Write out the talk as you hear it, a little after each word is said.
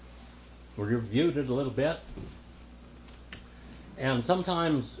We reviewed it a little bit. And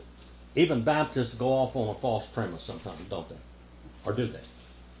sometimes even Baptists go off on a false premise sometimes, don't they? Or do they?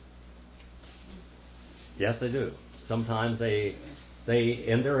 Yes, they do. Sometimes they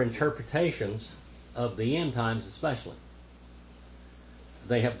in their interpretations of the end times especially,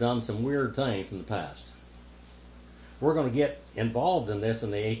 they have done some weird things in the past. We're going to get involved in this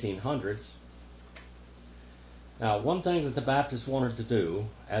in the 1800s. Now, one thing that the Baptists wanted to do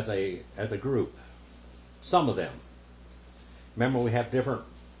as a group, some of them, remember we have different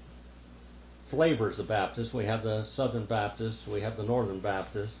flavors of Baptists. We have the Southern Baptists, we have the Northern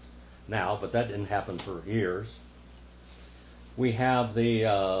Baptists now, but that didn't happen for years. We have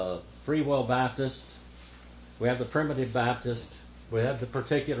the Free Will Baptist, we have the Primitive Baptist, we have the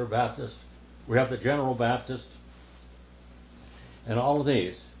Particular Baptist, we have the General Baptist, and all of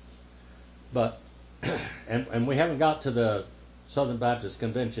these. But and we haven't got to the Southern Baptist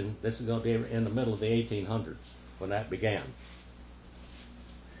Convention. This is going to be in the middle of the 1800s when that began.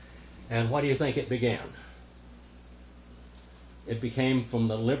 And why do you think it began? It became from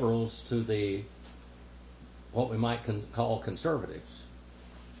the liberals to the what we might call conservatives.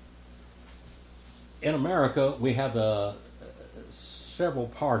 In America, we have several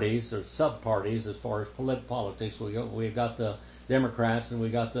parties or sub-parties as far as politics. We've got the Democrats and we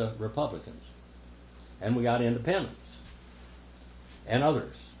got the Republicans. And we got independents and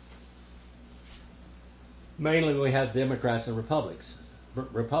others. Mainly we have Democrats and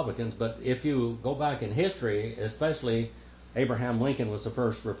Republicans, but if you go back in history, especially Abraham Lincoln was the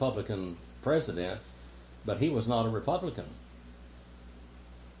first Republican president, but he was not a Republican.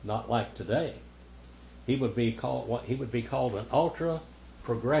 Not like today. He would be called an ultra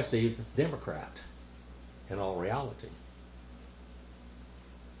progressive Democrat in all reality.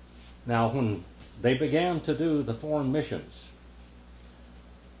 Now when they began to do the foreign missions,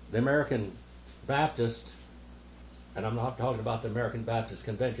 the American Baptist, and I'm not talking about the American Baptist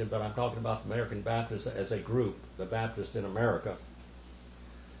Convention, but I'm talking about the American Baptists as a group, the Baptists in America.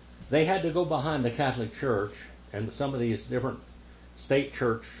 They had to go behind the Catholic Church and some of these different state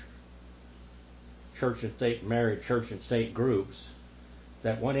church and state married church and state groups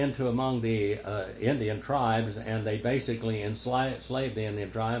that went into among the Indian tribes, and they basically enslaved the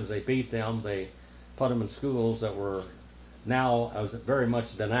Indian tribes. They beat them. They put them in schools that were now very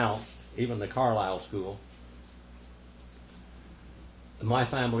much denounced, even the Carlisle school. My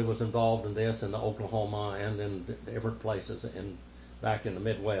family was involved in this in Oklahoma and in different places back in the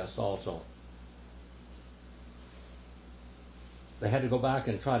Midwest also. They had to go back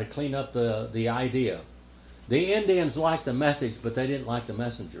and try to clean up the idea. The Indians liked the message, but they didn't like the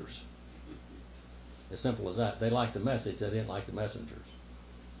messengers. As simple as that. They liked the message, they didn't like the messengers.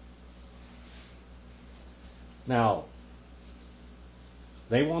 Now,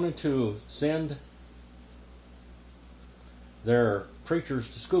 they wanted to send their preachers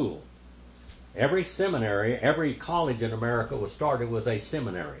to school. Every seminary, every college in America was started with a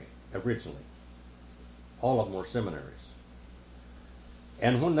seminary originally. All of them were seminaries.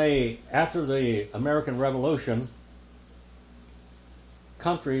 And when after the American Revolution,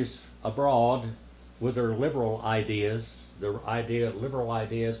 countries abroad with their liberal ideas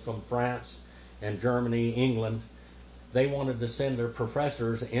from France and Germany, England, they wanted to send their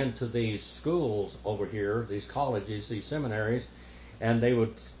professors into these schools over here, these colleges, these seminaries, and they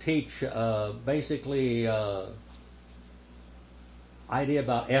would teach basically idea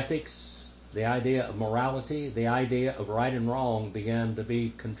about ethics, the idea of morality, the idea of right and wrong began to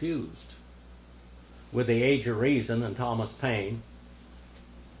be confused with the Age of Reason and Thomas Paine.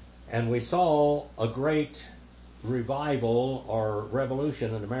 And we saw a great revival or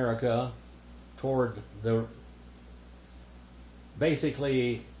revolution in America toward the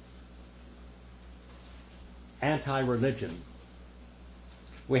basically anti-religion.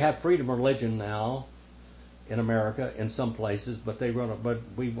 We have freedom of religion now in America in some places, but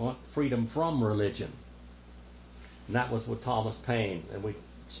we want freedom from religion. And that was with Thomas Paine, and we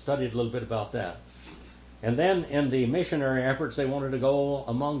studied a little bit about that. And then in the missionary efforts, they wanted to go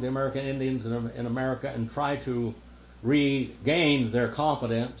among the American Indians in America and try to regain their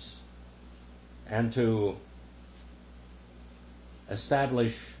confidence and to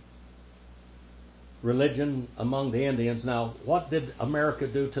establish religion among the Indians. Now, what did America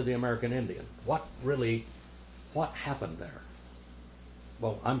do to the American Indian? What happened there?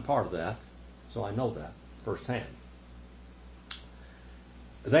 Well, I'm part of that, so I know that firsthand.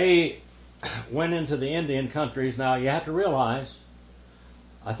 They went into the Indian countries. Now, you have to realize,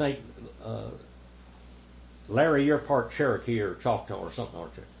 I think, Larry, you're part Cherokee or Choctaw or something,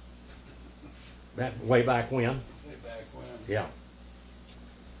 aren't you? That way back when? Way back when. Yeah.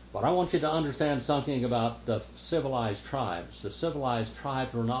 But I want you to understand something about the civilized tribes. The civilized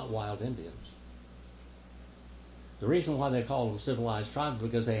tribes were not wild Indians. The reason why they called them civilized tribes is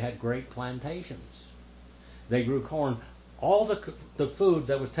because they had great plantations. They grew corn. All the food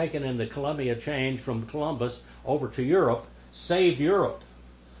that was taken in the Columbia change from Columbus over to Europe saved Europe.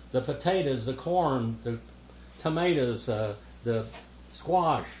 The potatoes, the corn, the tomatoes, the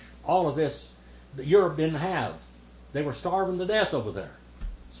squash, all of this, Europe didn't have. They were starving to death over there.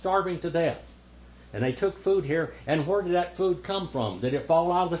 Starving to death. And they took food here, and where did that food come from? Did it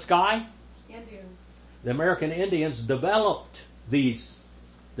fall out of the sky? Indian. The American Indians developed this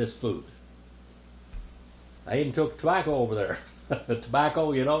food. They even took tobacco over there. The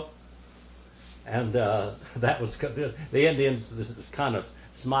tobacco, you know. And that was the Indians kind of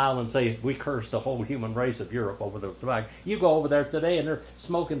smile and say, we curse the whole human race of Europe over the tobacco. You go over there today and they're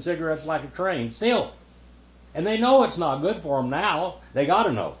smoking cigarettes like a train still. And they know it's not good for them now. They got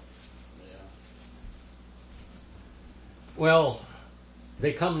to know. Yeah. Well,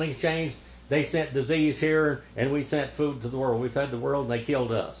 they come in exchange. They sent disease here, and we sent food to the world. We fed the world, and they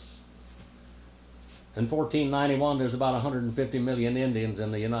killed us. In 1491, there's about 150 million Indians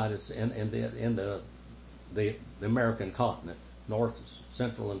in the the American continent, North,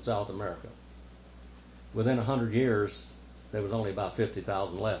 Central, and South America. Within 100 years, there was only about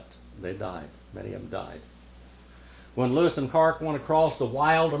 50,000 left. They died. Many of them died. When Lewis and Clark went across the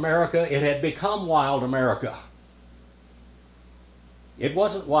wild America, it had become wild America. It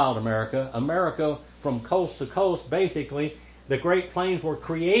wasn't wild America. America from coast to coast, basically, the Great Plains were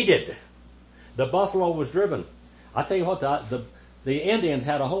created. The buffalo was driven. I tell you what, the Indians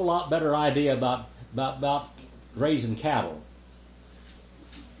had a whole lot better idea about raising cattle.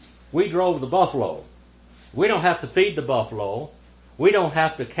 We drove the buffalo. We don't have to feed the buffalo. We don't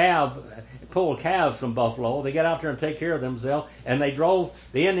have to pull calves from buffalo. They get out there and take care of themselves. And the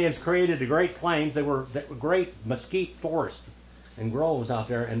Indians created the Great Plains. They were great mesquite forests and groves out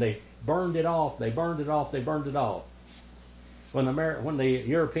there, and they burned it off. They burned it off. They burned it off. When the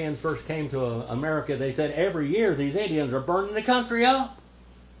Europeans first came to America, they said every year these Indians are burning the country up.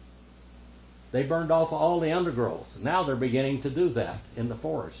 They burned off all the undergrowth. Now they're beginning to do that in the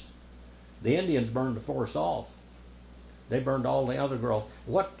forest. The Indians burned the forest off. They burned all the undergrowth.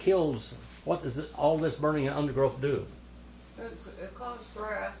 What does all this burning of undergrowth do? It causes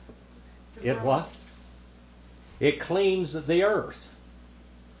grass to It grow. what? It cleans the earth.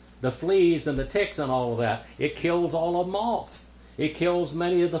 The fleas and the ticks and all of that. It kills all of them off. It kills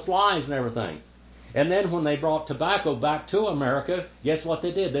many of the flies and everything. And then when they brought tobacco back to America, guess what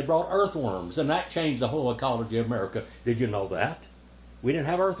they did? They brought earthworms, and that changed the whole ecology of America. Did you know that? We didn't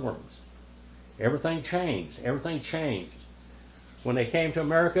have earthworms. Everything changed. Everything changed. When they came to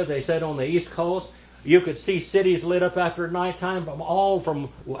America, they said on the East Coast, you could see cities lit up after nighttime from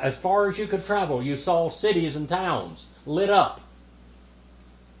as far as you could travel. You saw cities and towns lit up.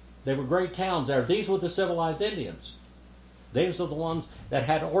 They were great towns there. These were the civilized Indians. These are the ones that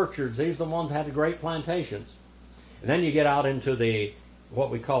had orchards. These are the ones that had the great plantations. And then you get out into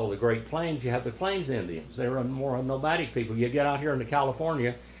what we call the Great Plains. You have the Plains Indians. They were more nomadic people. You get out here into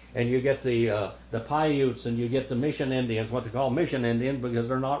California, and you get the Paiutes, and you get the Mission Indians, what they call Mission Indians, because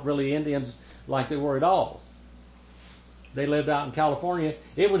they're not really Indians like they were at all. They lived out in California.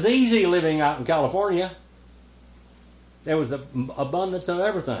 It was easy living out in California. There was an abundance of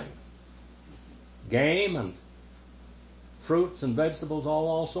everything. Game and fruits and vegetables,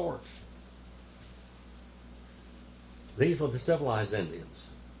 all sorts. These were the civilized Indians.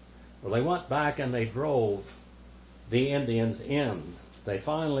 Well, they went back and they drove the Indians in. They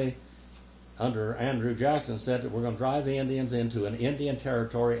finally, under Andrew Jackson, said that we're going to drive the Indians into an Indian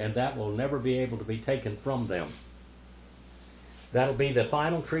territory, and that will never be able to be taken from them. That'll be the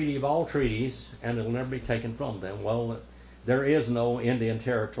final treaty of all treaties, and it'll never be taken from them. Well, there is no Indian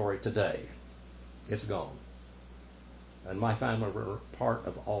territory today. It's gone. And my family were part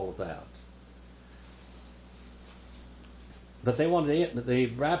of all of that. But the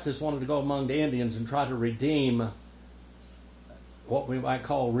Baptists wanted to go among the Indians and try to redeem what we might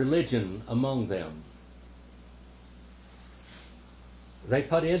call religion among them. They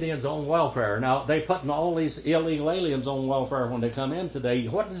put Indians on welfare. Now, they put all these illegal aliens on welfare when they come in today.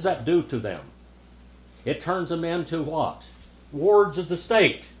 What does that do to them? It turns them into what? Wards of the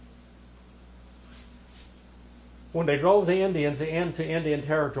state. When they drove the Indians into Indian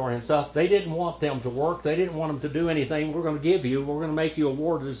territory and stuff, they didn't want them to work. They didn't want them to do anything. We're going to make you a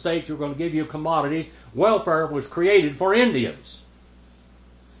ward of the state. We're going to give you commodities. Welfare was created for Indians.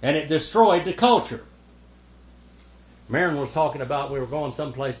 And it destroyed the culture. Marin was talking about, we were going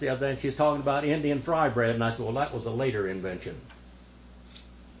someplace the other day, and she was talking about Indian fry bread, and I said, well, that was a later invention.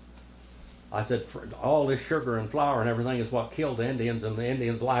 I said, all this sugar and flour and everything is what killed the Indians, and the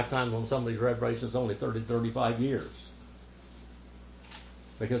Indians' lifetime on some of these reservations is only 30, 35 years.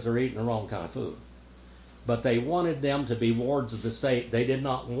 Because they're eating the wrong kind of food. But they wanted them to be wards of the state. They did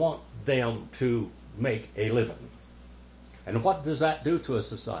not want them to make a living. And what does that do to a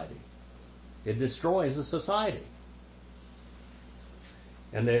society? It destroys a society.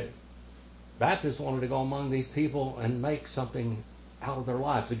 And the Baptists wanted to go among these people and make something out of their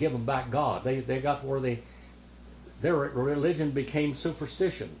lives, to give them back God. They got where their religion became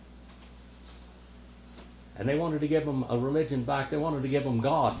superstition. And they wanted to give them a religion back. They wanted to give them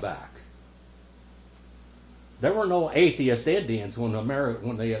God back. There were no atheist Indians when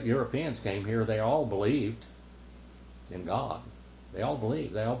the Europeans came here. They all believed in God. They all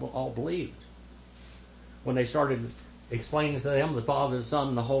believed. They all believed. When they started explaining to them the Father, the Son,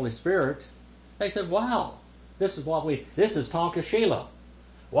 and the Holy Spirit, they said, "Wow, this is Tonka Sheila,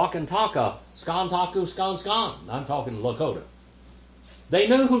 Wakan Tonka, Skan Taku, Skan Skan." I'm talking Lakota. They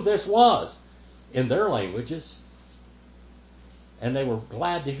knew who this was in their languages. And they were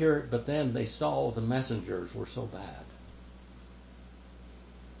glad to hear it, but then they saw the messengers were so bad.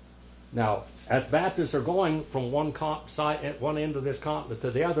 Now, as Baptists are going from one end of this continent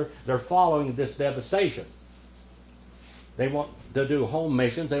to the other, they're following this devastation. They want to do home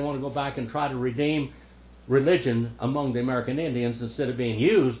missions. They want to go back and try to redeem religion among the American Indians instead of being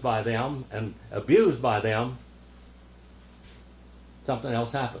used by them and abused by them. Something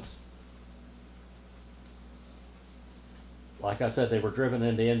else happens. Like I said, they were driven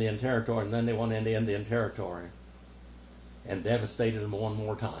into Indian territory, and then they went into Indian territory and devastated them one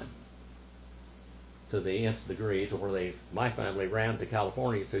more time to the nth degree, to where my family ran to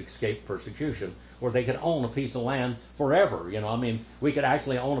California to escape persecution, where they could own a piece of land forever. We could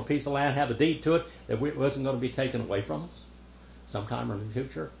actually own a piece of land, have a deed to it, that wasn't going to be taken away from us sometime in the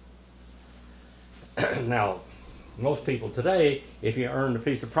future. Now, most people today, if you earn a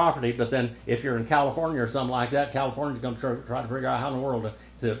piece of property, but then if you're in California or something like that, California's going to try to figure out how in the world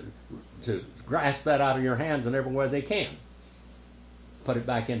to grasp that out of your hands in every way they can. Put it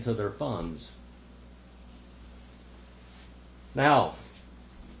back into their funds. Now,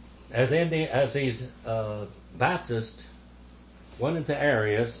 as these Baptists went into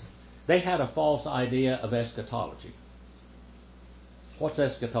areas, they had a false idea of eschatology. What's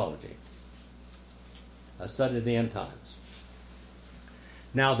eschatology? A study of the end times.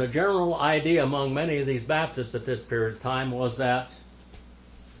 Now, the general idea among many of these Baptists at this period of time was that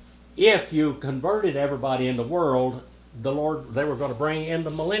if you converted everybody in the world, they were going to bring in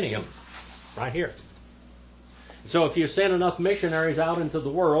the millennium right here. So if you send enough missionaries out into the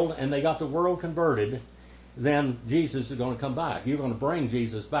world and they got the world converted, then Jesus is going to come back. You're going to bring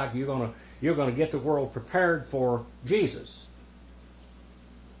Jesus back. You're going to get the world prepared for Jesus.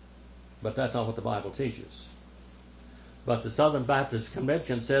 But that's not what the Bible teaches. But the Southern Baptist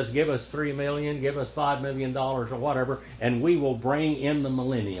Convention says, give us $3 million, give us $5 million or whatever, and we will bring in the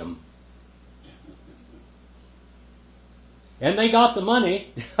millennium. And they got the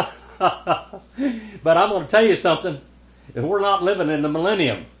money. But I'm going to tell you something. We're not living in the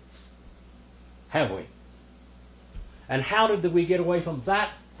millennium. Have we? And how did we get away from that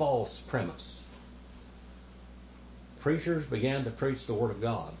false premise? Preachers began to preach the Word of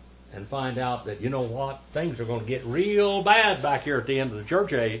God and find out that, you know what, things are going to get real bad back here at the end of the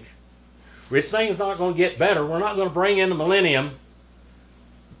church age. This thing's not going to get better. We're not going to bring in the millennium.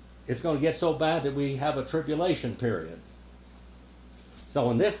 It's going to get so bad that we have a tribulation period. So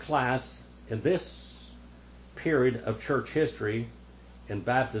in this class, in this period of church history in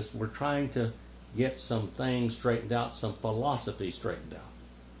Baptist, we're trying to get some things straightened out, some philosophy straightened out.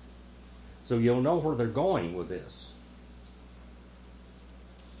 So you'll know where they're going with this.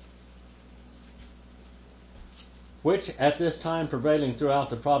 Which at this time prevailing throughout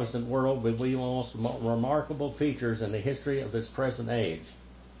the Protestant world will be one of the most remarkable features in the history of this present age.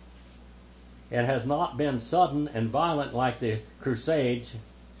 It has not been sudden and violent like the Crusades.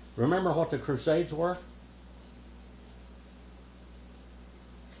 Remember what the Crusades were?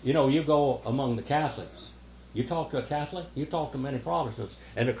 You know, you go among the Catholics. You talk to a Catholic, you talk to many Protestants,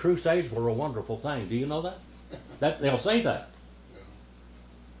 and the Crusades were a wonderful thing. Do you know that? They'll say that.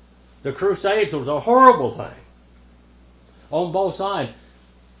 The Crusades was a horrible thing. On both sides,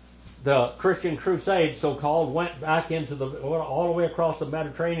 the Christian Crusade, so-called, went back into all the way across the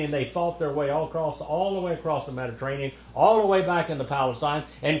Mediterranean. They fought their way all the way across the Mediterranean, all the way back into Palestine,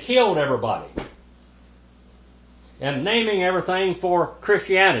 and killed everybody. And naming everything for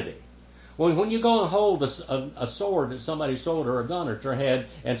Christianity. Well, when you go and hold a sword at somebody's shoulder or a gun at their head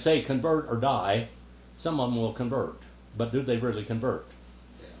and say convert or die, some of them will convert. But do they really convert?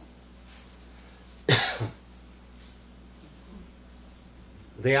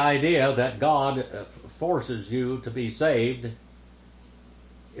 the idea that God forces you to be saved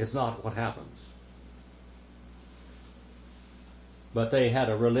is not what happens. But they had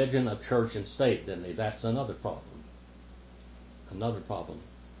a religion of church and state, didn't they? That's another problem. Another problem.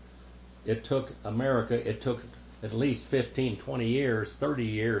 It took America, it took at least 15, 20 years, 30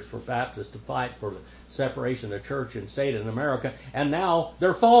 years for Baptists to fight for the separation of church and state in America, and now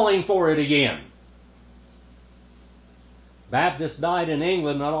they're falling for it again. Baptists died in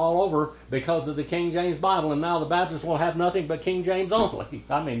England, not all over, because of the King James Bible, and now the Baptists will have nothing but King James only.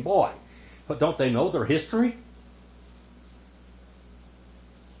 I mean, boy, but don't they know their history?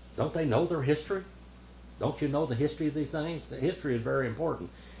 Don't they know their history? Don't you know the history of these things? The history is very important.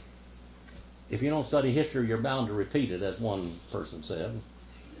 If you don't study history, you're bound to repeat it, as one person said.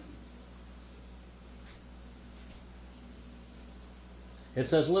 It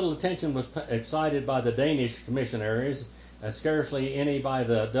says little attention was excited by the Danish missionaries, as scarcely any by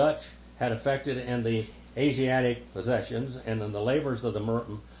the Dutch had affected in the Asiatic possessions, and in the labors of the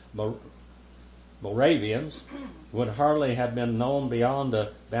Moravians would hardly have been known beyond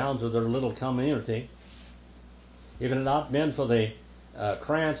the bounds of their little community. If it had not been for the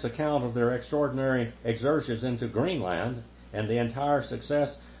Krantz account of their extraordinary exertions into Greenland and the entire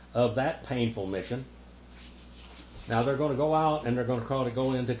success of that painful mission. Now they're going to go out and they're going to try to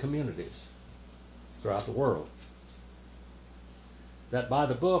go into communities throughout the world. That by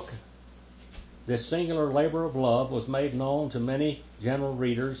the book, this singular labor of love was made known to many general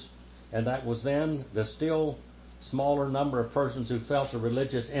readers, and that was then the still smaller number of persons who felt a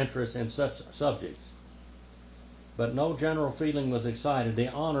religious interest in such subjects. But no general feeling was excited. The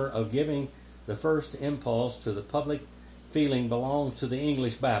honor of giving the first impulse to the public feeling belongs to the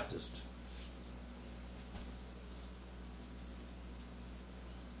English Baptist.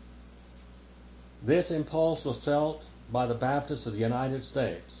 This impulse was felt by the Baptists of the United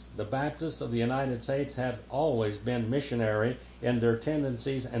States. The Baptists of the United States had always been missionary in their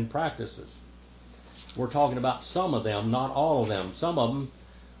tendencies and practices. We're talking about some of them, not all of them. Some of them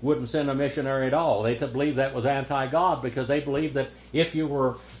wouldn't send a missionary at all. They believed that was anti-God, because they believed that if you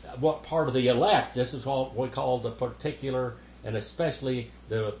were what part of the elect, this is what we call the particular, and especially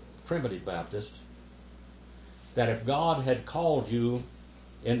the primitive Baptist, that if God had called you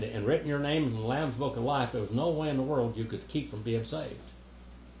and written your name in the Lamb's Book of Life, there was no way in the world you could keep from being saved.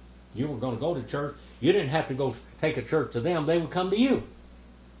 You were going to go to church. You didn't have to go take a church to them. They would come to you.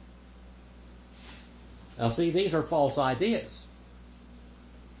 Now see, these are false ideas.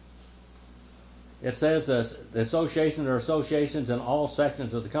 It says the association or associations in all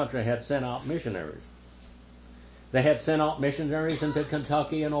sections of the country had sent out missionaries. They had sent out missionaries into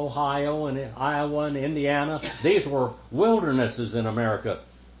Kentucky and Ohio and Iowa and Indiana. These were wildernesses in America.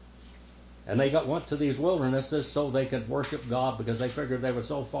 And they went to these wildernesses so they could worship God, because they figured they were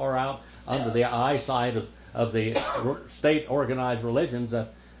so far out under the eyesight of the state organized religions that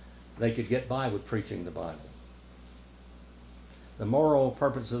they could get by with preaching the Bible. The moral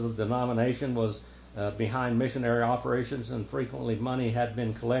purpose of the denomination was behind missionary operations, and frequently money had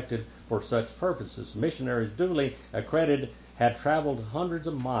been collected for such purposes. Missionaries duly accredited had traveled hundreds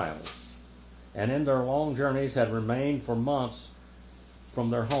of miles, and in their long journeys had remained for months from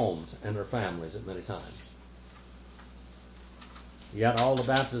their homes and their families at many times. Yet all the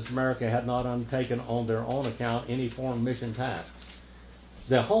Baptists of America had not undertaken on their own account any foreign mission task.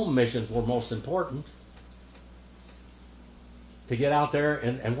 The home missions were most important. To get out there,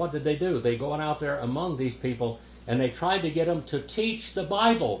 and what did they do? They go out there among these people, and they tried to get them to teach the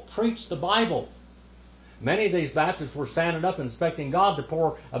Bible, preach the Bible. Many of these Baptists were standing up and expecting God to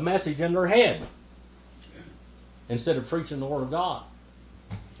pour a message in their head instead of preaching the Word of God.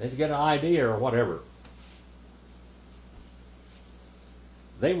 They get an idea or whatever.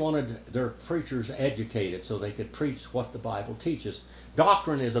 They wanted their preachers educated so they could preach what the Bible teaches.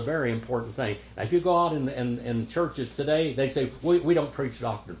 Doctrine is a very important thing. Now, if you go out in churches today, they say, we don't preach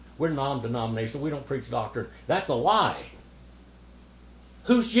doctrine. We're non-denominational. We don't preach doctrine. That's a lie.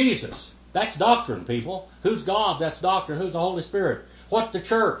 Who's Jesus? That's doctrine, people. Who's God? That's doctrine. Who's the Holy Spirit? What's the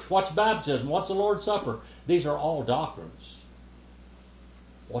church? What's baptism? What's the Lord's Supper? These are all doctrines.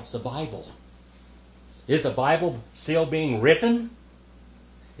 What's the Bible? Is the Bible still being written?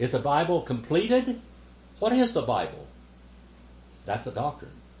 Is the Bible completed? What is the Bible? That's a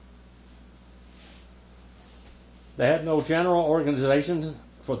doctrine. They had no general organization,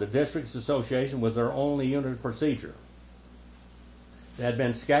 for the districts association was their only unit of procedure. They had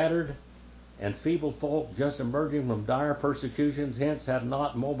been scattered, and feeble folk just emerging from dire persecutions, hence had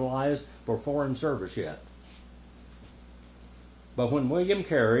not mobilized for foreign service yet. But when William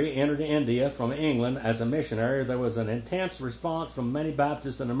Carey entered India from England as a missionary, there was an intense response from many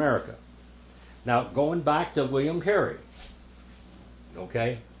Baptists in America. Now, going back to William Carey,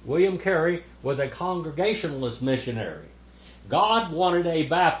 okay, William Carey was a Congregationalist missionary. God wanted a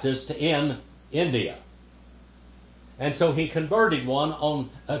Baptist in India. And so he converted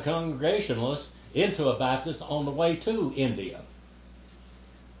a Congregationalist into a Baptist on the way to India.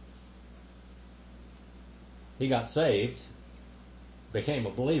 He got saved, became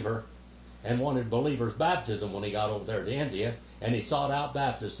a believer, and wanted believers' baptism when he got over there to India, and he sought out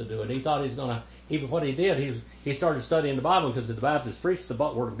Baptists to do it. He thought he was going to, what he did, he started studying the Bible because the Baptists preached the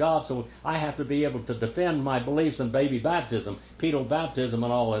Word of God, so I have to be able to defend my beliefs in baby baptism, pedal baptism,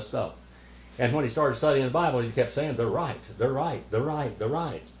 and all this stuff. And when he started studying the Bible, he kept saying, they're right, they're right, they're right, they're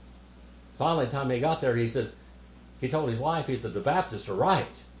right. Finally, the time he got there, he told his wife, he said, the Baptists are right.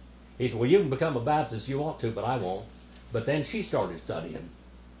 He said, well, you can become a Baptist if you want to, but I won't. But then she started studying.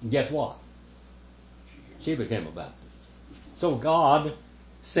 And guess what? She became a Baptist. So God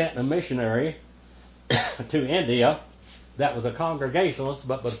sent a missionary to India that was a Congregationalist,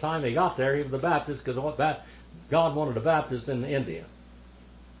 but by the time he got there, he was a Baptist because God wanted a Baptist in India.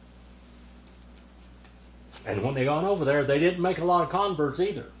 And when they got over there, they didn't make a lot of converts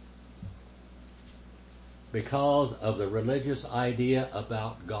either, because of the religious idea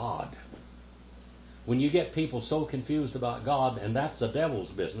about God. When you get people so confused about God, and that's the devil's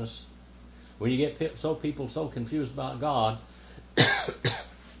business, when you get people so confused about God,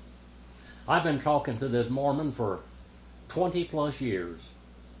 I've been talking to this Mormon for 20 plus years,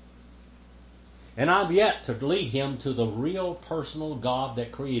 and I've yet to lead him to the real personal God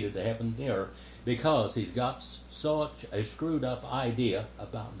that created the heaven and the earth, because he's got such a screwed up idea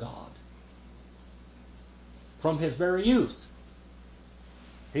about God from his very youth.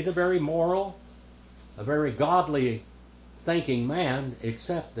 He's a very moral, a very godly thinking man,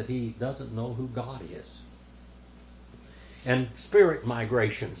 except that he doesn't know who God is. And spirit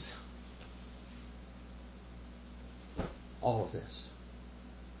migrations, all of this.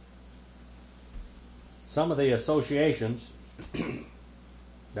 Some of the associations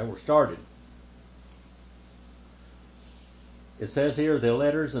that were started, it says here, the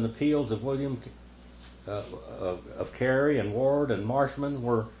letters and appeals of William of Carey and Ward and Marshman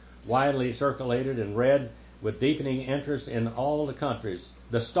were widely circulated and read with deepening interest in all the countries.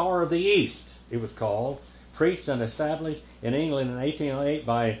 The Star of the East, it was called, preached and established in England in 1808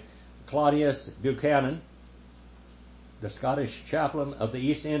 by Claudius Buchanan, the Scottish chaplain of the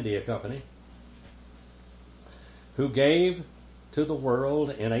East India Company, who gave to the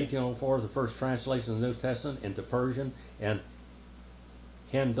world in 1804 the first translation of the New Testament into Persian and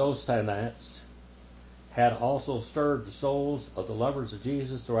Hindostanese, had also stirred the souls of the lovers of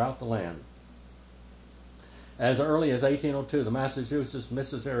Jesus throughout the land. As early as 1802, the Massachusetts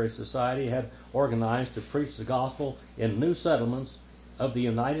Missionary Society had organized to preach the gospel in new settlements of the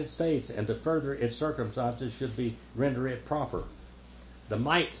United States, and to further its circumstances should be render it proper. The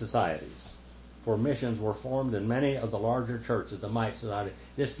Mite Societies for missions were formed in many of the larger churches. The Mite Society,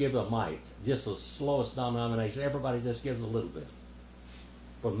 just give a mite, just the slowest denomination. Everybody just gives a little bit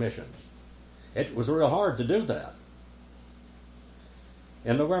for missions. It was real hard to do that.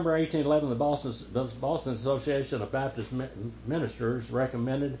 In November 1811, the Boston Association of Baptist Ministers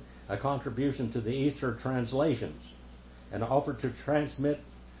recommended a contribution to the Easter translations and offered to transmit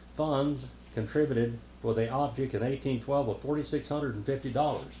funds contributed for the object in 1812 of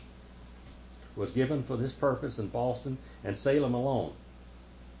 $4,650 was given for this purpose in Boston and Salem alone.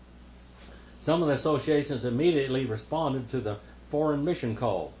 Some of the associations immediately responded to the foreign mission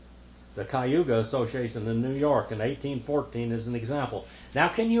call. The Cayuga Association in New York in 1814 is an example. Now,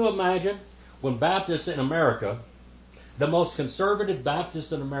 can you imagine when Baptists in America, the most conservative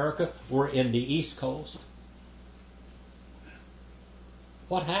Baptists in America, were in the East Coast?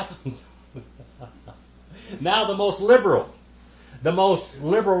 What happened? Now the most liberal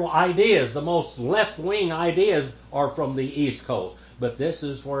ideas, the most left-wing ideas are from the East Coast. But this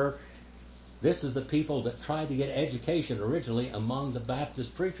is the people that tried to get education originally among the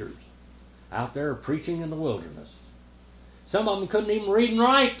Baptist preachers out there preaching in the wilderness. Some of them couldn't even read and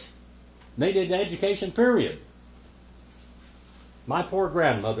write. They did education, period. My poor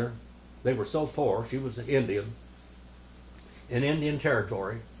grandmother, they were so poor, she was an Indian, in Indian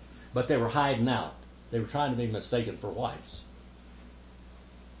territory, but they were hiding out. They were trying to be mistaken for whites.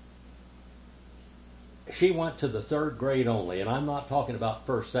 She went to the third grade only, and I'm not talking about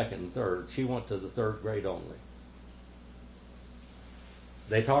first, second, and third. She went to the third grade only.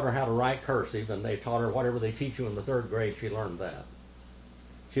 They taught her how to write cursive, and they taught her whatever they teach you in the third grade, she learned that.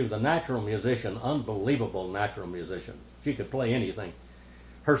 She was a natural musician, unbelievable natural musician. She could play anything.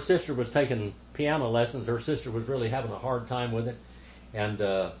 Her sister was taking piano lessons. Her sister was really having a hard time with it. And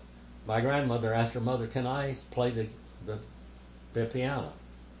my grandmother asked her mother, "Can I play the piano?"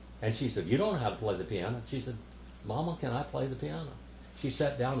 And she said, "You don't know how to play the piano." She said, "Mama, can I play the piano?" She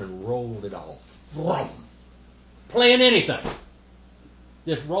sat down and rolled it off. Vroom. Playing anything.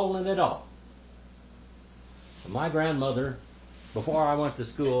 Just rolling it off. And my grandmother, before I went to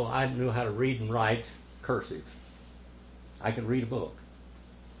school, I knew how to read and write cursive. I could read a book.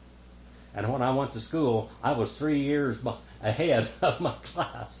 And when I went to school, I was 3 years ahead of my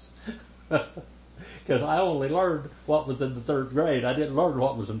class. Because I only learned what was in the 3rd grade. I didn't learn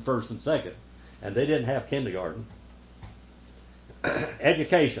what was in 1st and 2nd. And they didn't have kindergarten.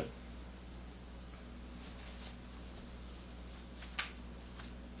 Education.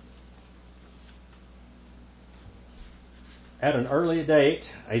 At an early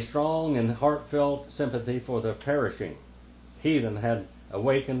date, a strong and heartfelt sympathy for the perishing heathen had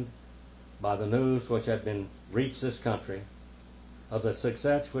awakened by the news which had been reached this country of the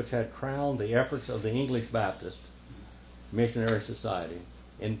success which had crowned the efforts of the English Baptist Missionary Society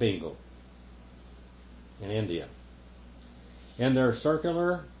in Bengal, in India. In their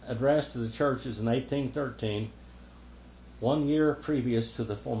circular address to the churches in 1813, 1 year previous to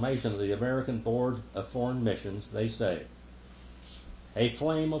the formation of the American Board of Foreign Missions, they say, "A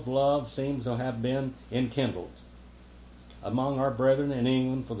flame of love seems to have been enkindled among our brethren in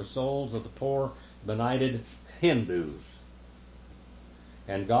England for the souls of the poor benighted Hindus.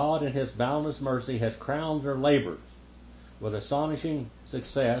 And God in His boundless mercy has crowned their labors with astonishing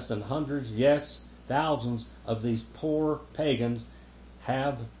success, and hundreds, yes, thousands of these poor pagans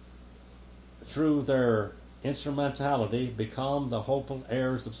have, through their instrumentality, become the hopeful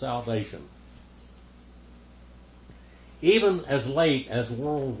heirs of salvation." Even as late as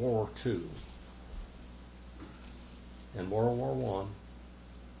World War II and World War I,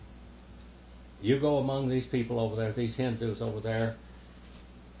 you go among these people over there, these Hindus over there,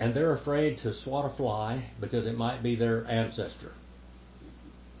 and they're afraid to swat a fly because it might be their ancestor.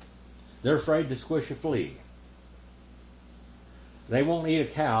 They're afraid to squish a flea. They won't eat a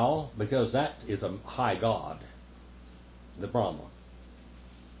cow because that is a high god, the Brahma.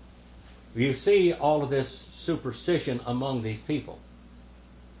 You see all of this superstition among these people.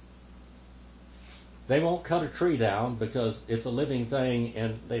 They won't cut a tree down because it's a living thing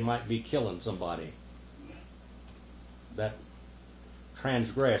and they might be killing somebody that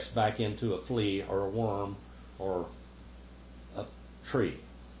transgressed back into a flea or a worm or a tree.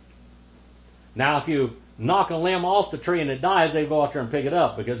 Now, if you knock a limb off the tree and it dies, they go out there and pick it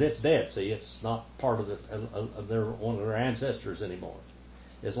up because it's dead. See, it's not part of one of their ancestors anymore.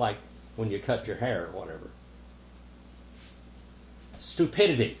 It's like when you cut your hair or whatever.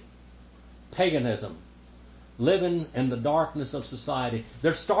 Stupidity, paganism, living in the darkness of society.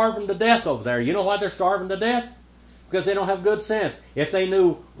 They're starving to death over there. You know why they're starving to death? Because they don't have good sense. If they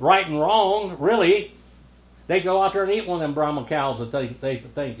knew right and wrong, really, they'd go out there and eat one of them Brahma cows that they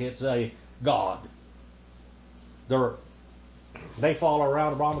think it's a god. They follow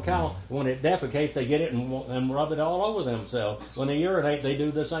around a Brahma cow. When it defecates, they get it and rub it all over themselves. When they urinate, they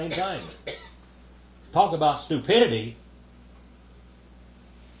do the same thing. Talk about stupidity.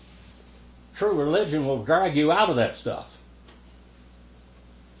 True religion will drag you out of that stuff.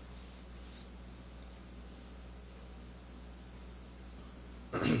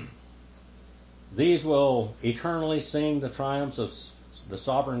 These will eternally sing the triumphs of the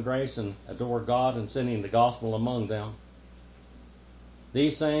sovereign grace and adore God in sending the gospel among them.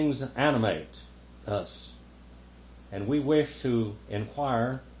 These things animate us, and we wish to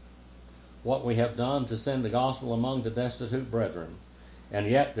inquire what we have done to send the gospel among the destitute brethren. And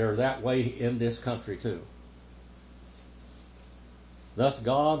yet they're that way in this country too. Thus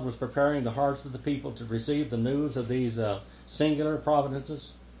God was preparing the hearts of the people to receive the news of these singular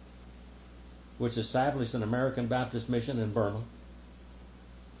providences which established an American Baptist mission in Burma,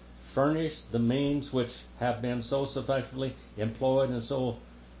 furnished the means which have been so successfully employed and so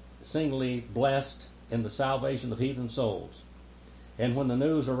singly blessed in the salvation of heathen souls. And when the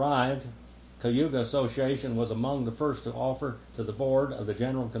news arrived, Cayuga Association was among the first to offer to the board of the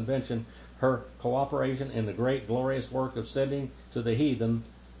General Convention her cooperation in the great glorious work of sending to the heathen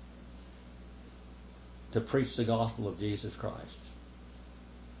to preach the gospel of Jesus Christ.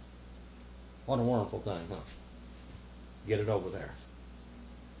 What a wonderful thing, huh? Get it over there.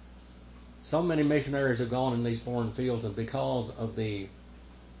 So many missionaries have gone in these foreign fields, and because of the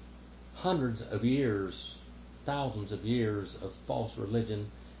hundreds of years, thousands of years of false religion,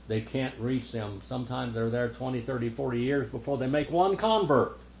 they can't reach them. Sometimes they're there 20, 30, 40 years before they make one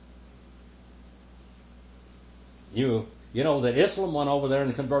convert. You know that Islam went over there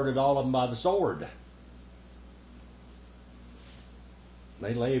and converted all of them by the sword.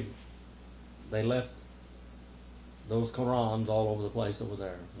 They left those Qurans all over the place over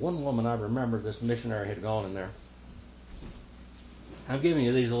there. One woman, I remember, this missionary had gone in there. I'm giving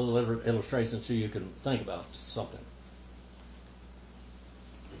you these little illustrations so you can think about something.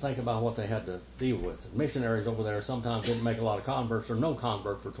 Think about what they had to deal with. Missionaries over there sometimes didn't make a lot of converts or no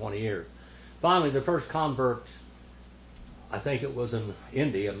convert for 20 years. Finally, the first convert, I think it was in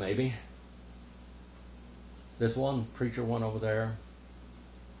India maybe. This one preacher went over there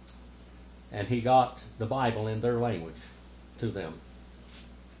and he got the Bible in their language to them.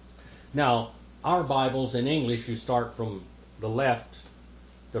 Now, our Bibles in English, you start from the left,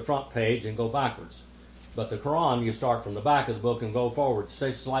 the front page, and go backwards. But the Quran, you start from the back of the book and go forward.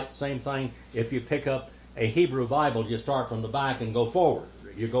 Same thing if you pick up a Hebrew Bible, you start from the back and go forward.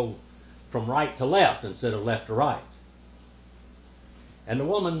 You go from right to left instead of left to right. And the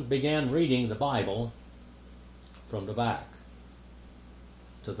woman began reading the Bible from the back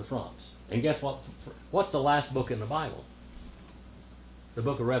to the front. And guess what? What's the last book in the Bible? The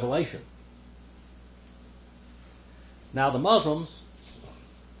book of Revelation. Now the Muslims,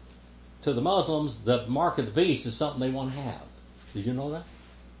 to the Muslims, the mark of the beast is something they want to have. Did you know that?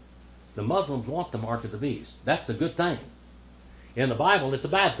 The Muslims want the mark of the beast. That's a good thing. In the Bible, it's a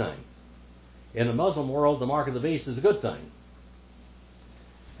bad thing. In the Muslim world, the mark of the beast is a good thing.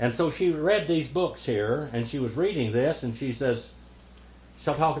 And so she read these books here, and she was reading this, and she says,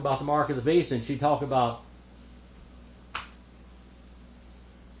 she'll talk about the mark of the beast, and she talk about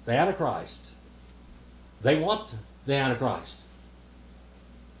the Antichrist. They want the Antichrist.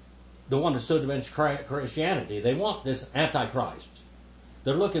 The one that stood against Christianity. They want this Antichrist.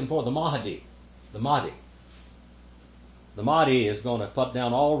 They're looking for the Mahdi. The Mahdi. The Mahdi is going to put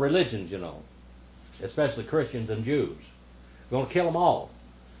down all religions, you know, especially Christians and Jews. Going to kill them all.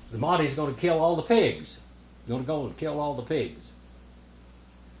 The Mahdi is going to kill all the pigs. Going to go and kill all the pigs.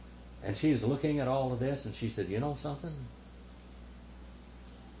 And she was looking at all of this, and she said, you know something?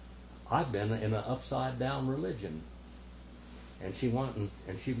 I've been in an upside down religion. And she went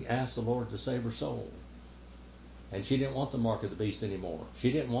and she asked the Lord to save her soul. And she didn't want the mark of the beast anymore.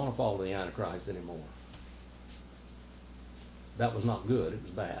 She didn't want to follow the Antichrist anymore. That was not good. It was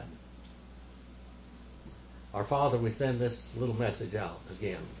bad. Our Father, we send this little message out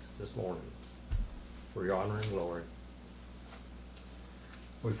again this morning for your honor and glory.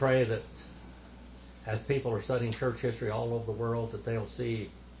 We pray that as people are studying church history all over the world, that they'll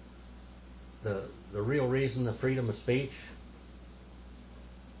see the real reason of freedom of speech,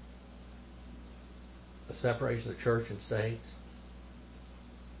 the separation of church and state,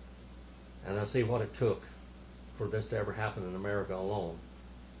 and they'll see what it took for this to ever happen in America alone.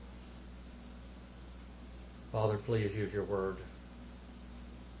 Father, please use your word.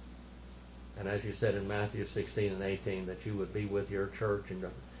 And as you said in Matthew 16 and 18, that you would be with your church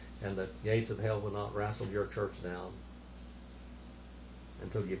and the gates of hell would not wrestle your church down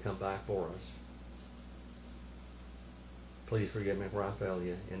until you come back for us. Please forgive me where I fail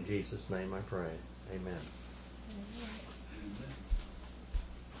you. In Jesus' name I pray. Amen. Amen.